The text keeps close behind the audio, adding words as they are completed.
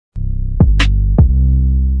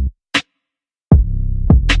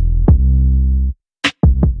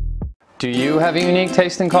Do you have a unique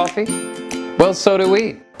taste in coffee? Well, so do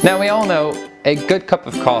we. Now, we all know a good cup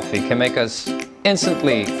of coffee can make us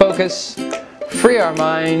instantly focus, free our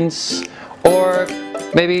minds, or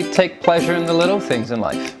maybe take pleasure in the little things in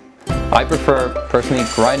life. I prefer personally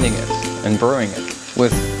grinding it and brewing it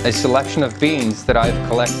with a selection of beans that I've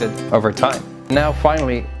collected over time. Now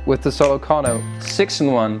finally, with the SóloCano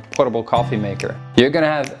 6-in-1 portable coffee maker, you're going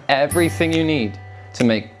to have everything you need to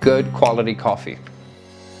make good quality coffee.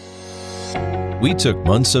 We took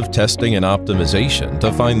months of testing and optimization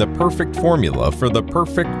to find the perfect formula for the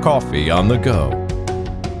perfect coffee on the go.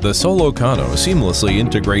 The SóloCano seamlessly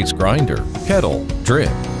integrates grinder, kettle, drip,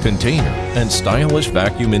 container, and stylish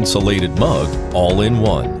vacuum-insulated mug all in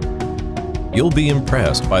one. You'll be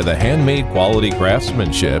impressed by the handmade quality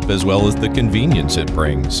craftsmanship as well as the convenience it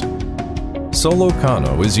brings.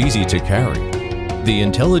 SóloCano is easy to carry. The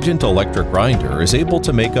intelligent electric grinder is able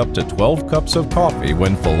to make up to 12 cups of coffee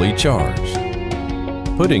when fully charged.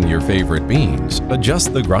 Putting your favorite beans,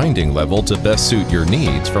 adjust the grinding level to best suit your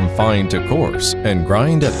needs from fine to coarse and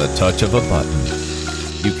grind at the touch of a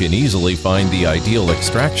button. You can easily find the ideal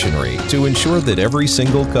extraction rate to ensure that every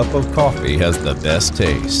single cup of coffee has the best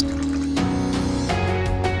taste.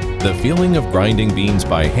 The feeling of grinding beans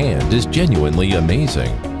by hand is genuinely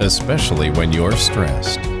amazing, especially when you're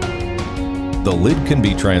stressed. The lid can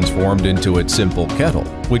be transformed into its simple kettle,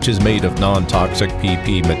 which is made of non-toxic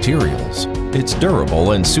PP materials. It's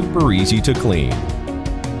durable and super easy to clean.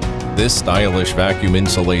 This stylish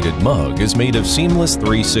vacuum-insulated mug is made of seamless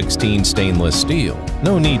 316 stainless steel.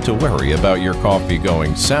 No need to worry about your coffee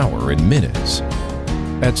going sour in minutes.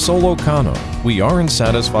 At SóloCano, we aren't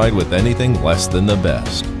satisfied with anything less than the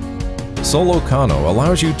best. SóloCano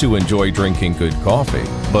allows you to enjoy drinking good coffee,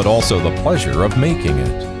 but also the pleasure of making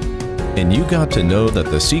it. And you got to know that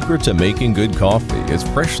the secret to making good coffee is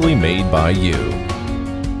freshly made by you.